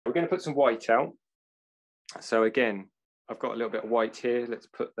we're going to put some white out. So again, I've got a little bit of white here. Let's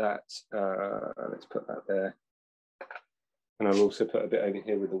put that there. And I'll also put a bit over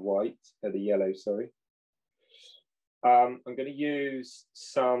here with the white, the yellow, sorry. I'm going to use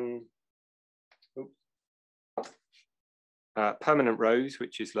some permanent rose,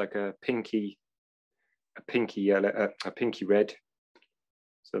 which is like a pinky yellow, a pinky red.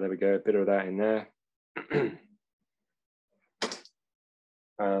 So there we go, a bit of that in there.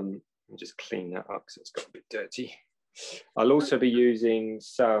 I'll just clean that up because it's got a bit dirty. I'll also be using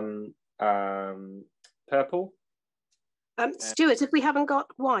some purple. Stuart, if we haven't got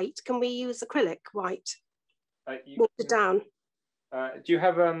white, can we use acrylic white? Watered down. Do you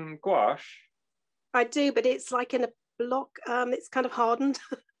have gouache? I do, but it's like in a block. It's kind of hardened.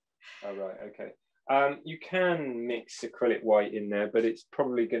 Oh, right, okay. You can mix acrylic white in there, but it's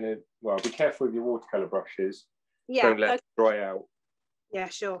probably going to, well, be careful with your watercolour brushes. Yeah. Don't let it dry out. Yeah,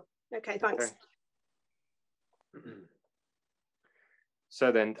 sure. Okay, thanks. Okay.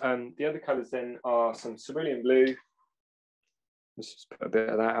 So then the other colours then are some cerulean blue. Let's just put a bit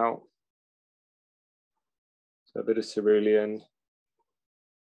of that out. So a bit of cerulean.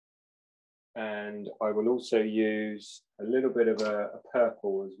 And I will also use a little bit of a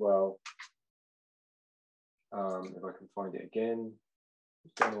purple as well. If I can find it again.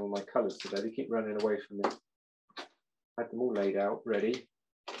 I've done all my colours today. They keep running away from me. Had them all laid out, ready.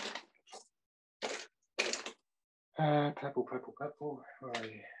 Purple, purple, purple. Where are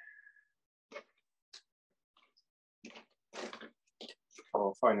you?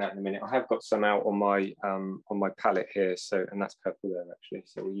 I'll find that in a minute. I have got some out on my palette here, so, and that's purple there actually,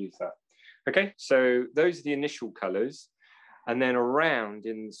 so we'll use that. Okay, so those are the initial colours, and then around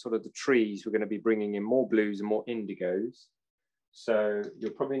in sort of the trees, we're going to be bringing in more blues and more indigos. So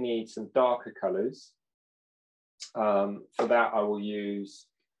you'll probably need some darker colours. For that, I will use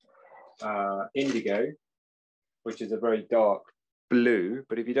indigo, which is a very dark blue.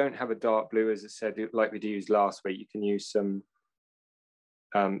 But if you don't have a dark blue, as I said, like we used last week, you can use some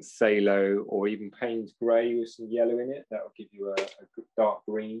phthalo or even Payne's grey with some yellow in it. That will give you a good dark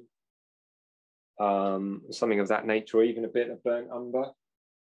green, something of that nature, or even a bit of burnt umber.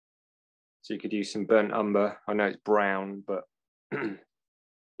 So you could use some burnt umber. I know it's brown, but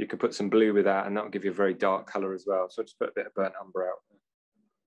you could put some blue with that, and that will give you a very dark colour as well. So I'll just put a bit of burnt umber out.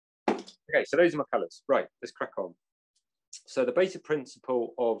 Okay, so those are my colours. Right, let's crack on. So the basic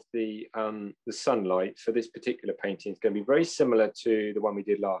principle of the sunlight for this particular painting is going to be very similar to the one we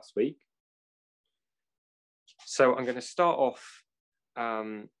did last week. So I'm going to start off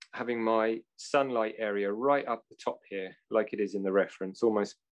having my sunlight area right up the top here, like it is in the reference,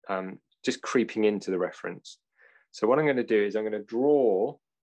 almost just creeping into the reference. So what I'm going to do is I'm going to draw,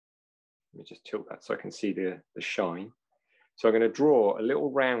 let me just tilt that so I can see the shine. So I'm going to draw a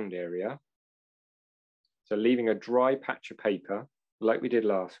little round area. So leaving a dry patch of paper like we did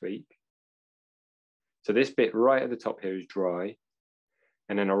last week. So this bit right at the top here is dry,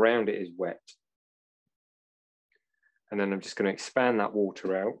 and then around it is wet. And then I'm just going to expand that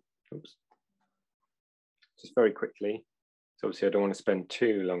water out. Oops. Just very quickly. So obviously I don't want to spend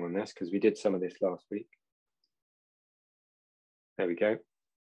too long on this because we did some of this last week. There we go.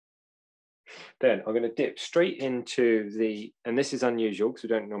 Then I'm going to dip straight into the, and this is unusual because we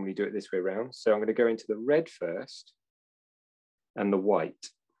don't normally do it this way around. So I'm going to go into the red first and the white.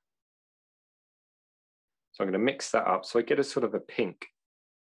 So I'm going to mix that up so I get a sort of a pink.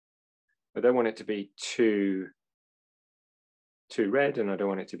 I don't want it to be too red, and I don't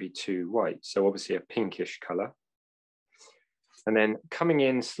want it to be too white. So obviously a pinkish color. And then coming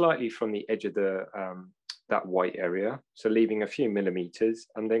in slightly from the edge of the that white area, so leaving a few millimeters,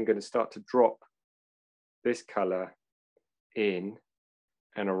 I'm then going to start to drop this color in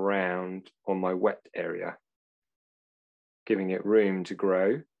and around on my wet area, giving it room to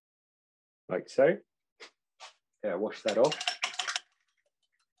grow, like so. Yeah, wash that off.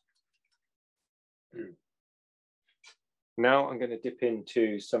 Now I'm going to dip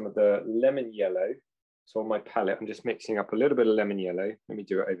into some of the lemon yellow. So on my palette, I'm just mixing up a little bit of lemon yellow. Let me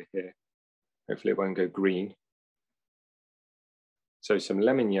do it over here. Hopefully it won't go green. So some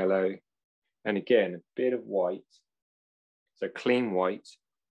lemon yellow, and again, a bit of white. So clean white,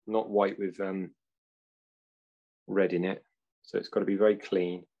 not white with red in it. So it's got to be very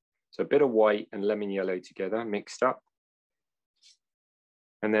clean. So a bit of white and lemon yellow together, mixed up.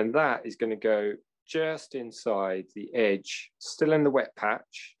 And then that is going to go just inside the edge, still in the wet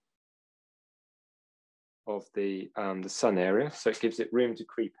patch of the sun area. So it gives it room to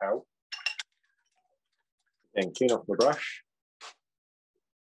creep out. Then clean off my brush.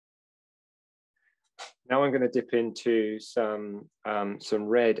 Now I'm going to dip into some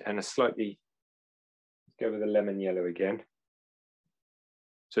red and a slightly, let's go with a lemon yellow again.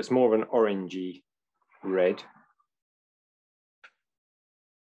 So it's more of an orangey red.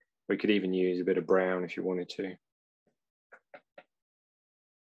 We could even use a bit of brown if you wanted to.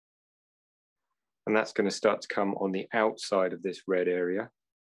 And that's going to start to come on the outside of this red area.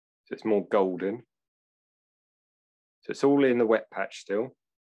 So it's more golden. So it's all in the wet patch still.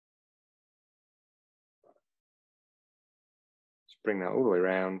 Just bring that all the way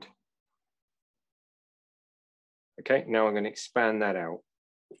around. Okay, now I'm going to expand that out.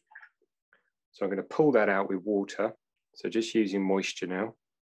 So I'm going to pull that out with water. So just using moisture now.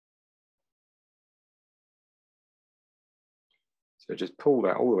 So just pull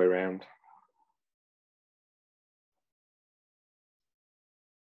that all the way around.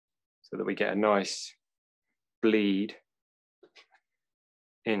 So that we get a nice bleed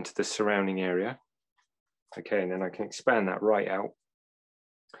into the surrounding area. Okay, and then I can expand that right out,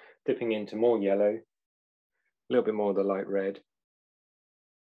 dipping into more yellow, a little bit more of the light red.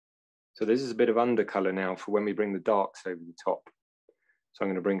 So this is a bit of undercolor now for when we bring the darks over the top. So I'm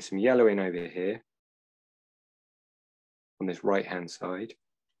going to bring some yellow in over here on this right-hand side.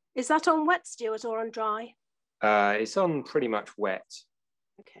 Is that on wet, Stuart, or on dry? It's on pretty much wet.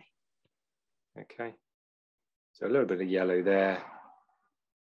 Okay. Okay, so a little bit of yellow there.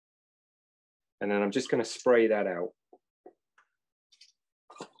 And then I'm just going to spray that out.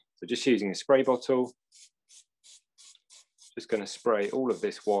 So just using a spray bottle, just going to spray all of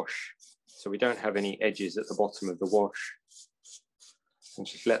this wash so we don't have any edges at the bottom of the wash. And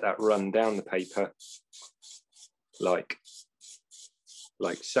just let that run down the paper like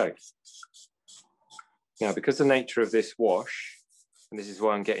so. Now, because the nature of this wash, and this is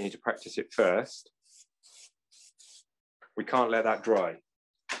why I'm getting you to practice it first, we can't let that dry.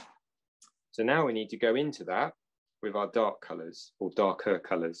 So now we need to go into that with our dark colours or darker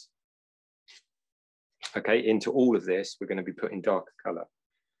colours. Okay, into all of this, we're going to be putting darker colour.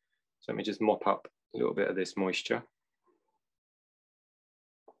 So let me just mop up a little bit of this moisture.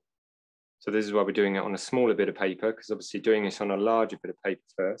 So this is why we're doing it on a smaller bit of paper, because obviously doing this on a larger bit of paper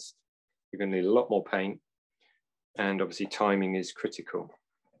first, you're going to need a lot more paint. And obviously timing is critical.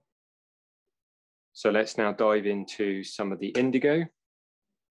 So let's now dive into some of the indigo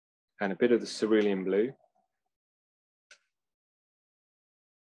and a bit of the cerulean blue.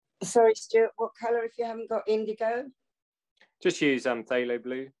 Sorry, Stuart, what colour if you haven't got indigo? Just use phthalo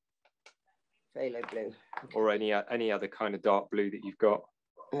blue. Phthalo blue. Okay. Or any other kind of dark blue that you've got.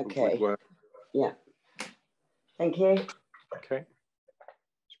 Okay. Would work. Yeah. Thank you. Okay.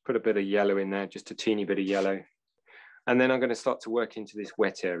 Just put a bit of yellow in there, just a teeny bit of yellow. And then I'm going to start to work into this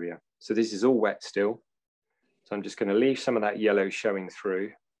wet area. So this is all wet still. So I'm just going to leave some of that yellow showing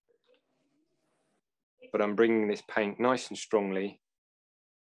through. But I'm bringing this paint nice and strongly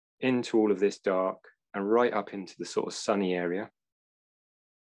into all of this dark and right up into the sort of sunny area.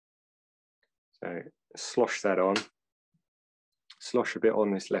 So slosh that on. Slosh a bit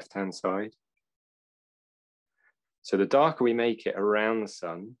on this left-hand side. So the darker we make it around the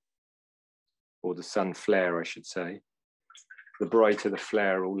sun, or the sun flare, I should say, the brighter the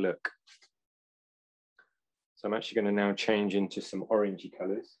flare will look. So I'm actually going to now change into some orangey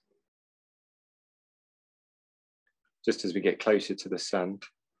colours, just as we get closer to the sun,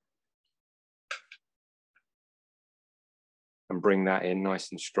 and bring that in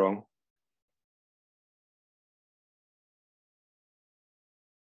nice and strong.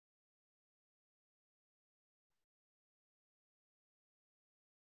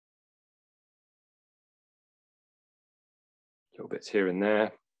 Little bits here and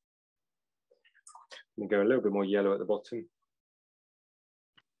there. And go a little bit more yellow at the bottom.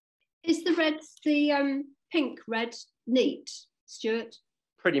 Is the pink red neat, Stuart?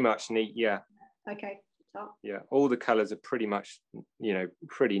 Pretty much neat, yeah. Okay. Top. Yeah, all the colours are pretty much,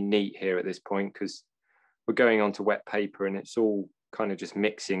 pretty neat here at this point, because we're going onto wet paper and it's all kind of just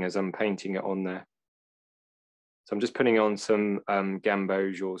mixing as I'm painting it on there. So I'm just putting on some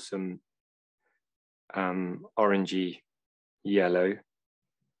gamboge or some orangey yellow.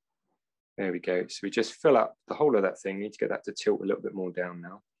 There we go. So we just fill up the whole of that thing. Need to get that to tilt a little bit more down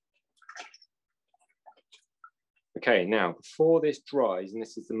now. Okay, now before this dries, and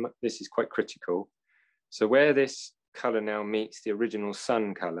this is quite critical. So where this color now meets the original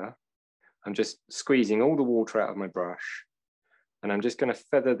sun color, I'm just squeezing all the water out of my brush, and I'm just going to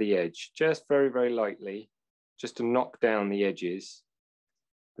feather the edge just very, very lightly, just to knock down the edges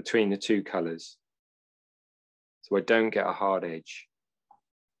between the two colors, so I don't get a hard edge.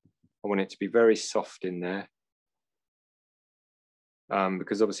 I want it to be very soft in there.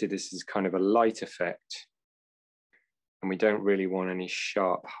 because obviously this is kind of a light effect and we don't really want any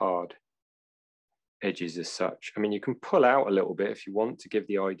sharp, hard edges as such. I mean, you can pull out a little bit if you want to give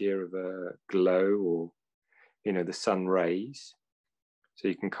the idea of a glow or, you know, the sun rays. So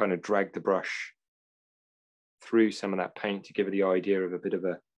you can kind of drag the brush through some of that paint to give it the idea of a bit of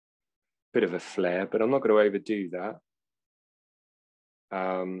a flare, but I'm not going to overdo that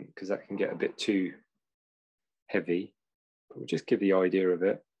because that can get a bit too heavy. But we'll just give the idea of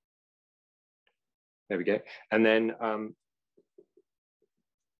it. There we go. And then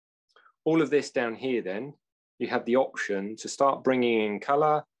all of this down here, then you have the option to start bringing in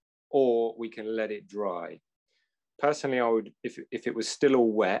color, or we can let it dry. Personally, I would, if it was still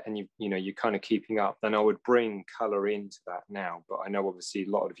all wet and you know you're kind of keeping up, then I would bring color into that now. But I know obviously a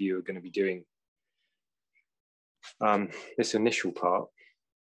lot of you are going to be doing this initial part,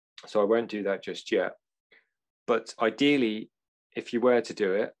 so I won't do that just yet. But ideally, if you were to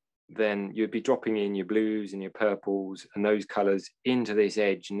do it, then you'd be dropping in your blues and your purples and those colors into this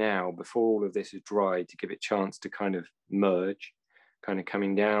edge now before all of this is dried, to give it a chance to kind of merge, kind of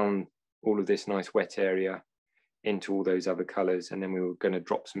coming down all of this nice wet area into all those other colors. And then we were going to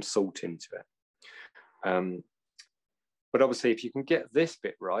drop some salt into it. But obviously, if you can get this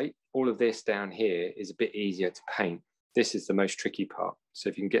bit right, all of this down here is a bit easier to paint. This is the most tricky part. So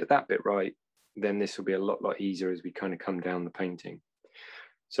if you can get that bit right, then this will be a lot easier as we kind of come down the painting.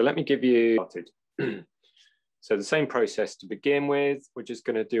 So let me give you started. So the same process to begin with. We're just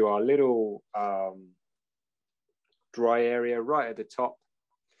going to do our little dry area right at the top.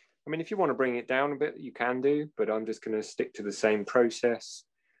 I mean, if you want to bring it down a bit, you can do, but I'm just going to stick to the same process.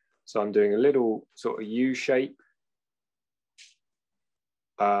 So I'm doing a little sort of U shape.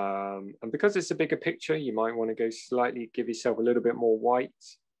 And because it's a bigger picture, you might want to go slightly, give yourself a little bit more white.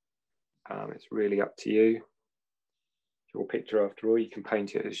 It's really up to you. Your picture, after all, you can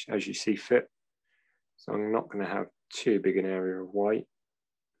paint it as you see fit. So I'm not going to have too big an area of white,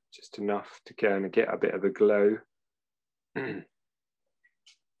 just enough to kind of get a bit of a glow.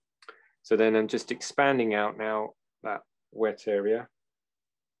 So then I'm just expanding out now that wet area,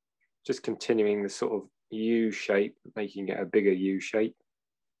 just continuing the sort of U shape, making it a bigger U shape.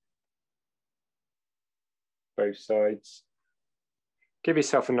 Both sides. Give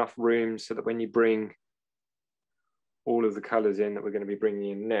yourself enough room so that when you bring all of the colors in that we're going to be bringing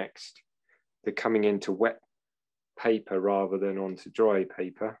in next, they're coming into wet paper rather than onto dry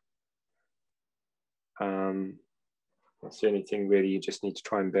paper. That's the only thing really you just need to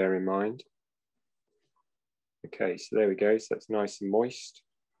try and bear in mind. Okay, so there we go. So that's nice and moist.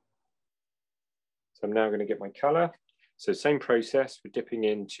 So I'm now going to get my color. So same process, we're dipping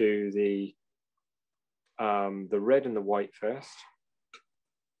into the red and the white first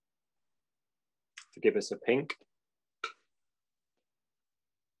to give us a pink.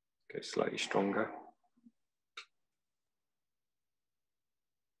 Go slightly stronger.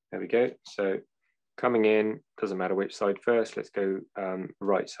 There we go. So coming in, doesn't matter which side first, let's go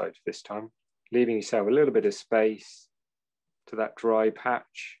right side this time. Leaving yourself a little bit of space to that dry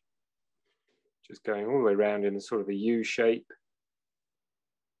patch. Just going all the way around in a sort of a U shape.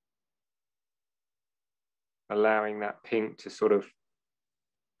 Allowing that pink to sort of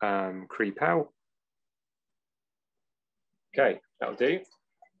creep out. Okay, that'll do.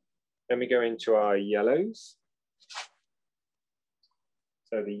 Then we go into our yellows.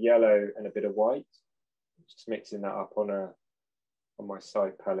 So the yellow and a bit of white. Just mixing that up on my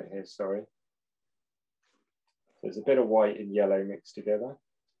side palette here, sorry. There's a bit of white and yellow mixed together.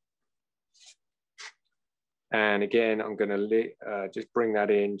 And again, I'm going to just bring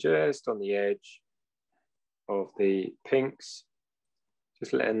that in just on the edge of the pinks,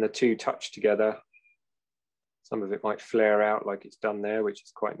 just letting the two touch together. Some of it might flare out like it's done there, which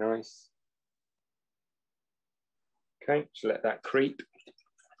is quite nice. Okay, just let that creep.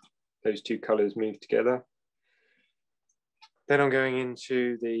 Those two colors move together. Then I'm going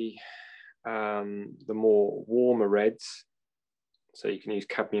into the more warmer reds. So you can use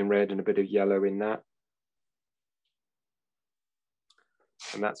cadmium red and a bit of yellow in that.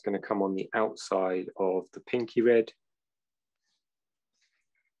 And that's going to come on the outside of the pinky red.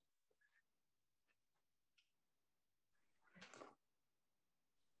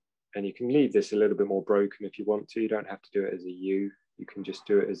 And you can leave this a little bit more broken if you want to. You don't have to do it as a U. You can just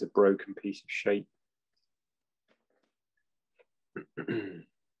do it as a broken piece of shape. There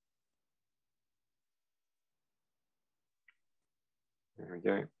we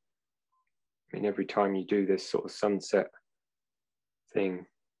go. I mean, every time you do this sort of sunset thing,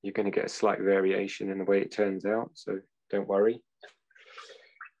 you're going to get a slight variation in the way it turns out, so don't worry.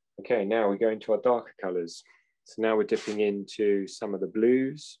 Okay, now we go into our darker colors. So now we're dipping into some of the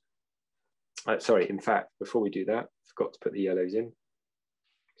blues. Sorry, in fact, before we do that, I forgot to put the yellows in.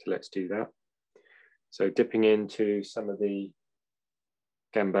 So let's do that. So dipping into some of the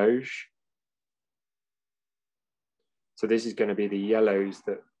gamboge. So this is going to be the yellows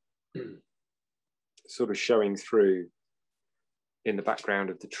that sort of showing through in the background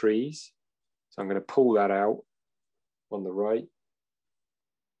of the trees. So I'm going to pull that out on the right,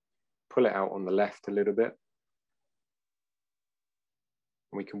 pull it out on the left a little bit.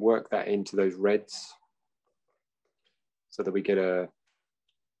 And we can work that into those reds so that we get a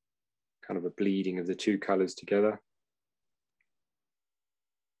kind of a bleeding of the two colors together.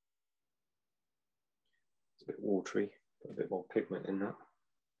 It's a bit watery, put a bit more pigment in that.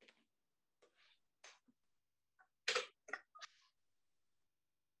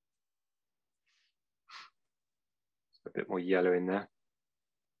 A bit more yellow in there, a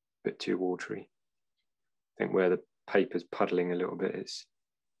bit too watery. I think where the paper's puddling a little bit, it's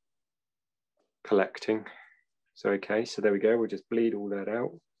collecting. So, okay, so there we go. We'll just bleed all that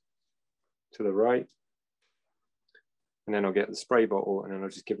out to the right. And then I'll get the spray bottle and then I'll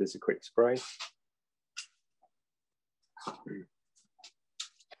just give this a quick spray. Make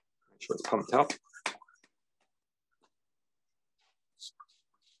sure it's pumped up.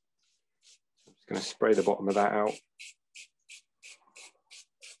 I'm just going to spray the bottom of that out.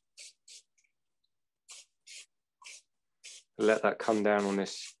 Let that come down on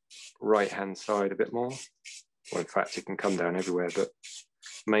this right-hand side a bit more. Well, in fact, it can come down everywhere, but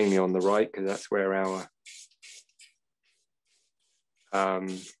mainly on the right, because that's where our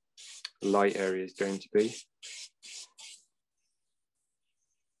light area is going to be.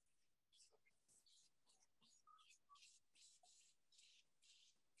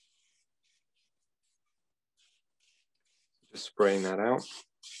 Just spraying that out.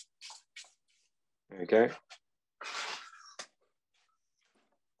 There we go.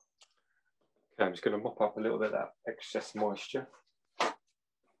 Okay, I'm just going to mop up a little bit of that excess moisture. So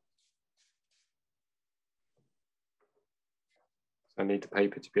I need the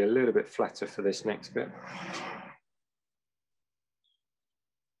paper to be a little bit flatter for this next bit.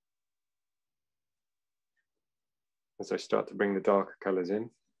 As I start to bring the darker colours in.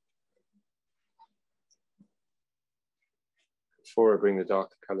 Before I bring the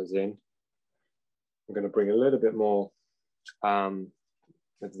darker colours in, I'm going to bring a little bit more of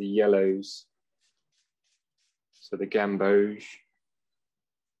the yellows. So the gamboge.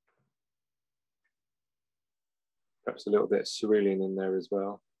 Perhaps a little bit of cerulean in there as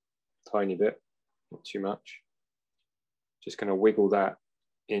well. Tiny bit, not too much. Just going to wiggle that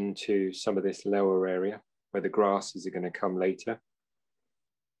into some of this lower area where the grasses are going to come later.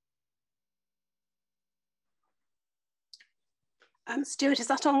 Stuart, is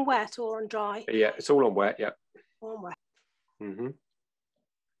that on wet or on dry? Yeah, it's all on wet, yeah. On wet. Mm-hmm.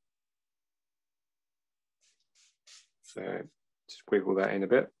 So just wiggle that in a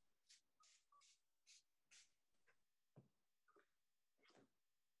bit.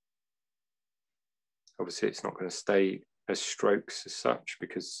 Obviously, it's not going to stay as strokes as such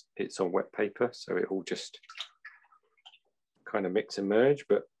because it's on wet paper, so it will just kind of mix and merge,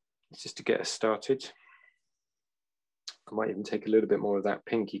 but it's just to get us started. I might even take a little bit more of that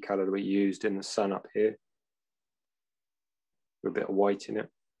pinky colour that we used in the sun up here, with a bit of white in it.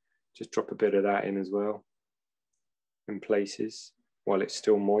 Just drop a bit of that in as well, in places, while it's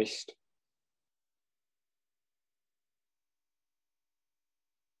still moist.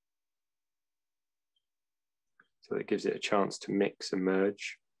 So that gives it a chance to mix and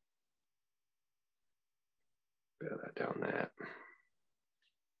merge. Bit of that down there.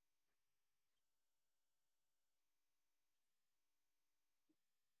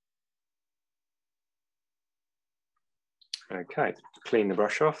 Okay, clean the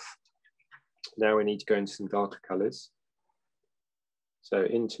brush off. Now we need to go into some darker colours. So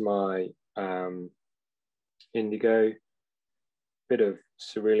into my indigo, bit of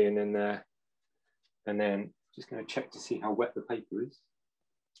cerulean in there, and then just going to check to see how wet the paper is.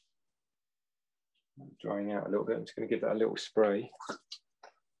 Drying out a little bit. I'm just going to give that a little spray.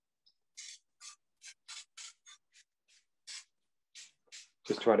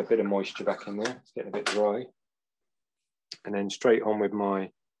 Just to add a bit of moisture back in there. It's getting a bit dry. And then straight on with my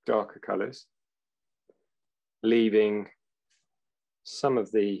darker colours, leaving some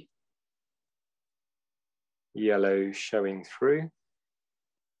of the yellow showing through.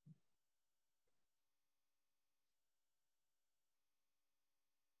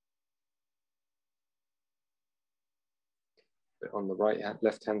 Bit on the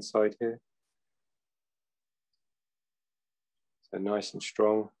left-hand side here. So nice and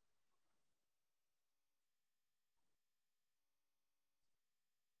strong.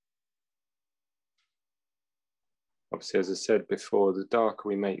 obviously, as I said before, the darker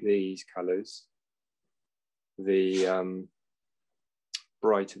we make these colours, the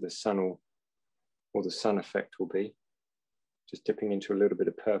brighter the sun or the sun effect will be. Just dipping into a little bit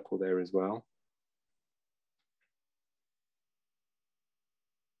of purple there as well.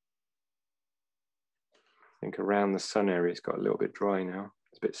 I think around the sun area, it's got a little bit dry now.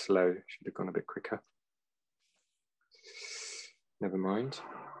 It's a bit slow, should have gone a bit quicker. Never mind.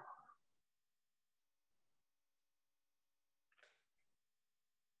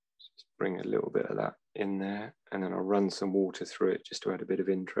 Just bring a little bit of that in there, and then I'll run some water through it just to add a bit of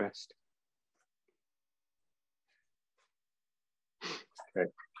interest. Okay,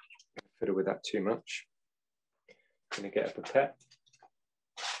 don't fiddle with that too much. I'm going to get a pipette,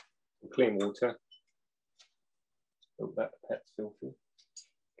 some clean water. Oh, that pipette's filthy.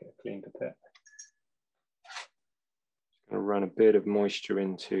 Get a clean pipette. Just going to run a bit of moisture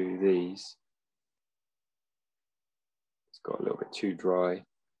into these. It's got a little bit too dry.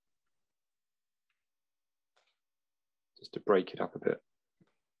 Just to break it up a bit.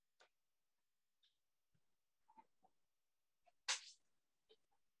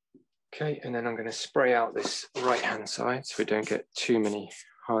 Okay, and then I'm going to spray out this right-hand side so we don't get too many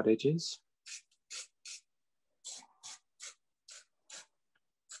hard edges.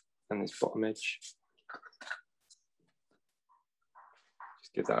 And this bottom edge.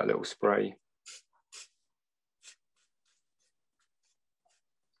 Just give that a little spray.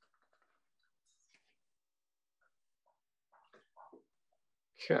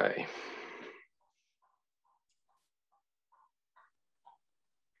 Okay.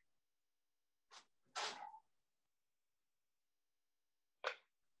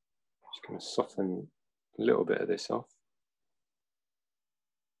 Just going to soften a little bit of this off.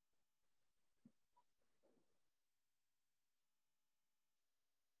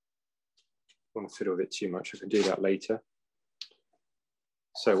 I want to fiddle with it too much, I can do that later.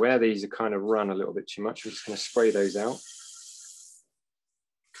 So where these are kind of run a little bit too much, I'm just going to spray those out.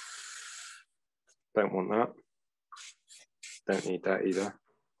 Don't want that. Don't need that either.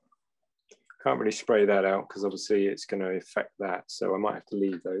 Can't really spray that out because obviously it's going to affect that, so I might have to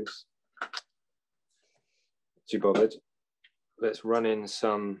leave those. Too bothered. Let's run in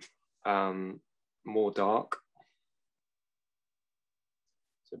some more dark.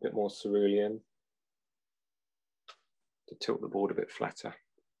 So a bit more cerulean to tilt the board a bit flatter.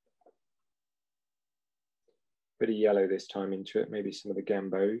 Bit of yellow this time into it, maybe some of the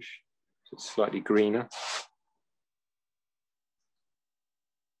gamboge, so it's slightly greener.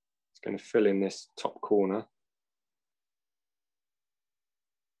 It's going to fill in this top corner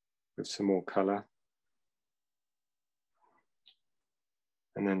with some more colour.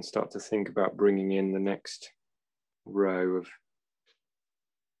 And then start to think about bringing in the next row of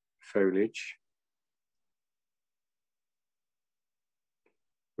foliage,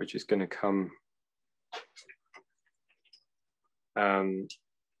 which is going to come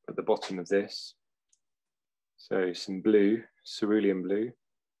at the bottom of this. So some blue, cerulean blue,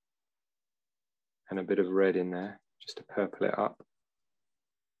 and a bit of red in there, just to purple it up.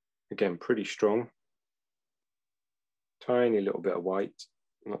 Again, pretty strong. Tiny little bit of white,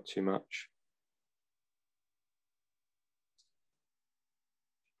 not too much.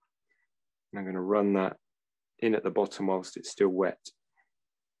 And I'm going to run that in at the bottom whilst it's still wet.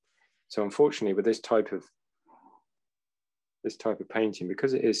 So unfortunately, with this type of painting,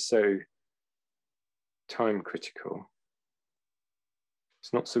 because it is so time critical,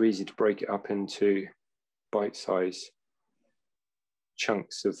 it's not so easy to break it up into bite-sized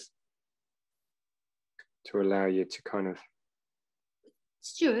chunks to allow you to kind of.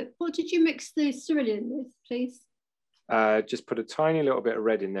 Stuart, what did you mix the cerulean with, please? Just put a tiny little bit of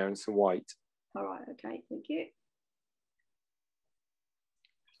red in there and some white. All right, okay, thank you.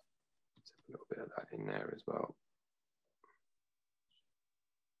 A little bit of that in there as well.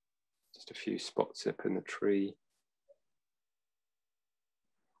 Just a few spots up in the tree.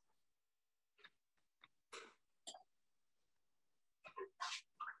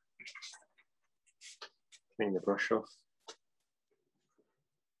 Clean the brush off.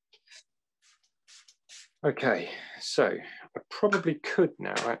 Okay, so I probably could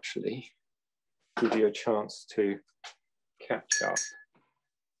now actually give you a chance to catch up.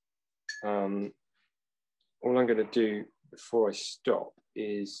 All I'm going to do before I stop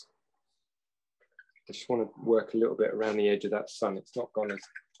is I just want to work a little bit around the edge of that sun. It's not gone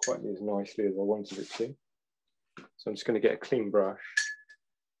quite as nicely as I wanted it to. So I'm just going to get a clean brush.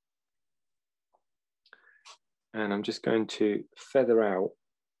 And I'm just going to feather out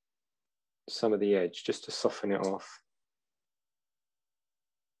some of the edge just to soften it off.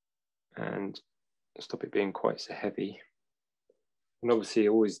 And stop it being quite so heavy. And obviously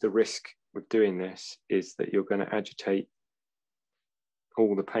always the risk with doing this is that you're going to agitate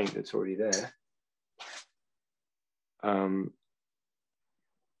all the paint that's already there.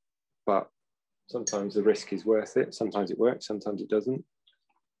 But sometimes the risk is worth it. Sometimes it works, sometimes it doesn't.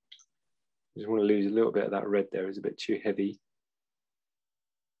 Just want to lose a little bit of that red there. It's a bit too heavy.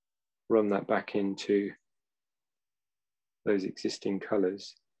 Run that back into those existing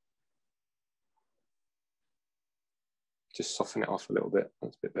colours. Just soften it off a little bit.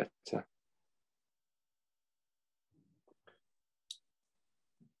 That's a bit better.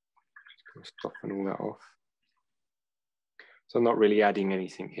 Just soften all that off. So I'm not really adding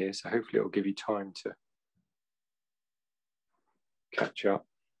anything here, so hopefully it'll give you time to catch up.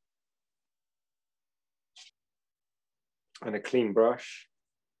 And a clean brush.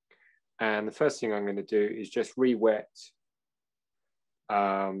 And the first thing I'm going to do is just re-wet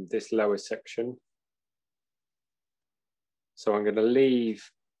this lower section. So I'm going to leave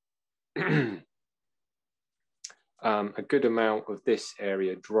a good amount of this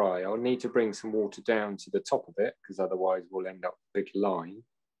area dry. I'll need to bring some water down to the top of it because otherwise we'll end up with a big line.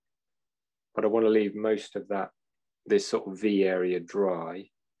 But I want to leave most of that, this sort of V area dry.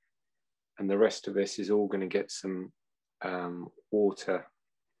 And the rest of this is all going to get some water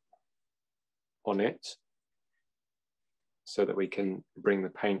on it so that we can bring the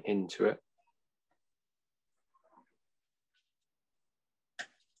paint into it.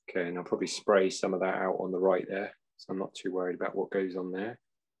 Okay, and I'll probably spray some of that out on the right there, so I'm not too worried about what goes on there.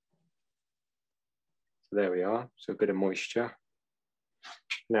 So there we are, so a bit of moisture.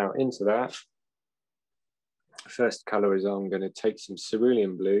 Now into that, first colour is I'm going to take some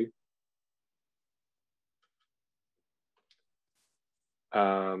cerulean blue.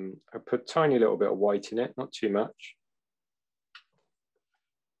 I put a tiny little bit of white in it, not too much.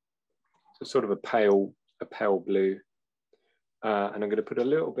 So sort of a pale blue. And I'm going to put a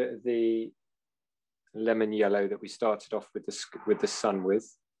little bit of the lemon yellow that we started off with the sun with.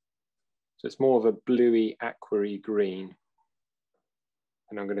 So it's more of a bluey, aqua-y green.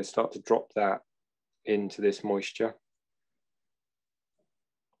 And I'm going to start to drop that into this moisture.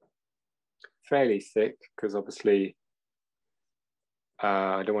 Fairly thick, because obviously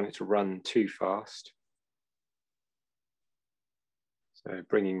I don't want it to run too fast. So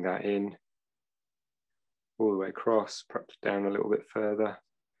bringing that in all the way across, perhaps down a little bit further.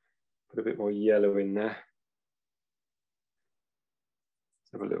 Put a bit more yellow in there.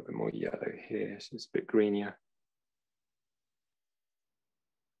 Let's have a little bit more yellow here, so it's a bit greenier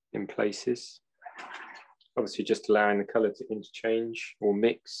in places. Obviously just allowing the colour to interchange or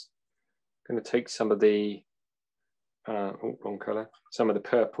mix. I'm going to take some of the, wrong colour, some of the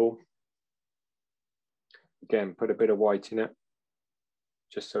purple. Again, put a bit of white in it,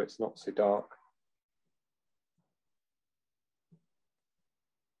 just so it's not so dark.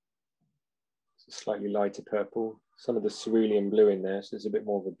 It's a slightly lighter purple. Some of the cerulean blue in there, so there's a bit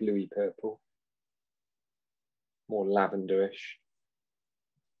more of a bluey purple. More lavenderish.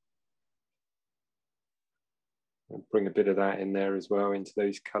 I'll bring a bit of that in there as well into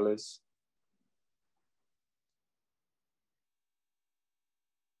those colours.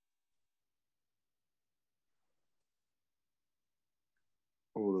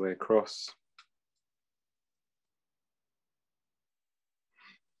 All the way across.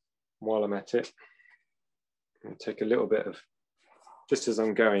 While I'm at it, I'll take a little bit of, just as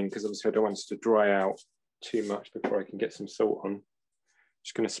I'm going, because obviously I don't want it to dry out too much before I can get some salt on.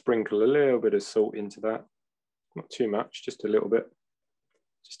 Just going to sprinkle a little bit of salt into that. Not too much, just a little bit,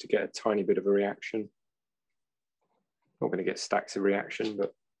 just to get a tiny bit of a reaction. Not going to get stacks of reaction,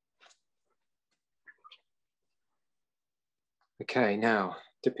 but. Okay, now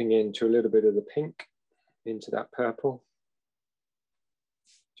dipping into a little bit of the pink into that purple.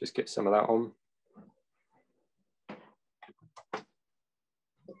 Just get some of that on.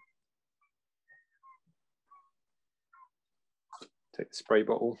 Take the spray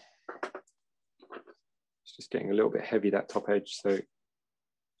bottle. It's just getting a little bit heavy, that top edge, so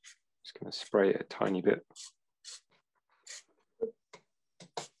just going to spray it a tiny bit.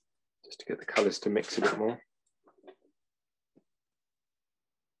 Just to get the colours to mix a bit more.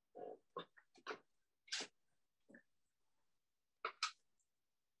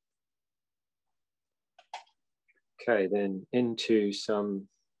 Okay, then into some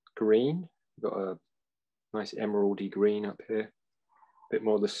green. We've got a nice emeraldy green up here. A bit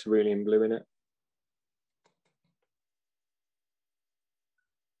more of the cerulean blue in it.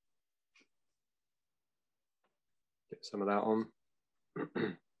 Get some of that on.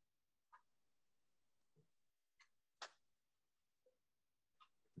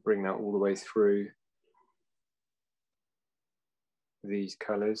 Bring that all the way through these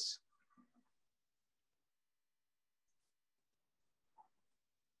colours.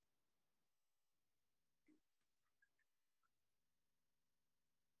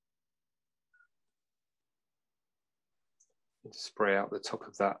 Spray out the top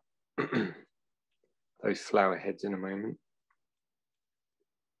of that, those flower heads in a moment.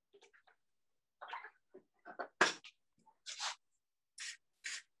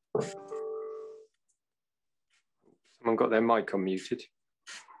 Someone got their mic unmuted.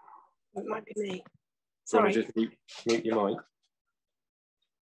 It might be me. Sorry. Sorry. Just mute your mic.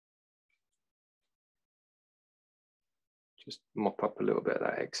 Just mop up a little bit of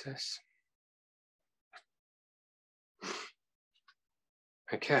that excess.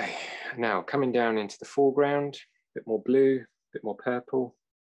 Okay, now coming down into the foreground, a bit more blue, a bit more purple.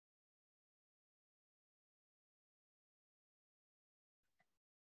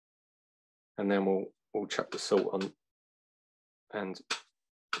 And then we'll chuck the salt on and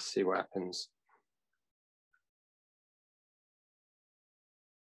see what happens.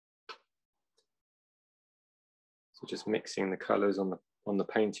 So just mixing the colours on the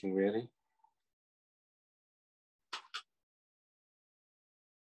painting really.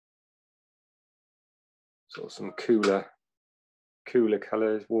 Sort of some cooler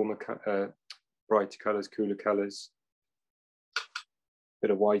colours, warmer, brighter colours, cooler colours.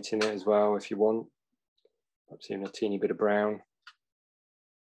 Bit of white in it as well if you want. Perhaps even a teeny bit of brown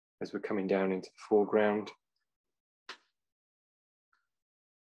as we're coming down into the foreground.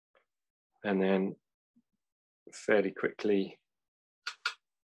 And then fairly quickly,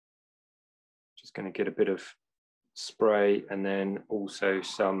 just going to get a bit of spray and then also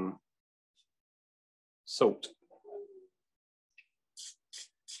some salt.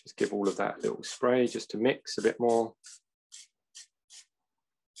 Just give all of that a little spray just to mix a bit more.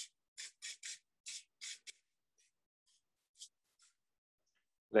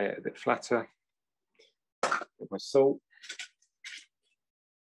 Lay it a bit flatter. Put my salt.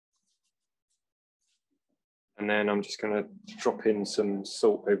 And then I'm just going to drop in some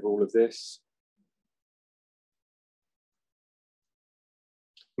salt over all of this.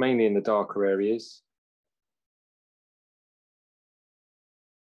 Mainly in the darker areas.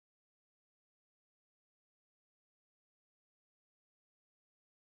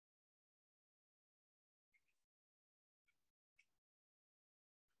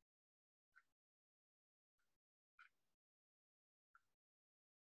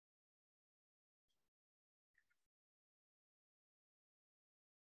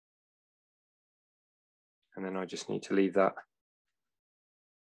 And then I just need to leave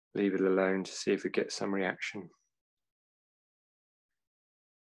it alone to see if it gets some reaction.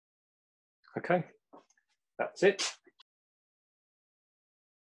 Okay, that's it.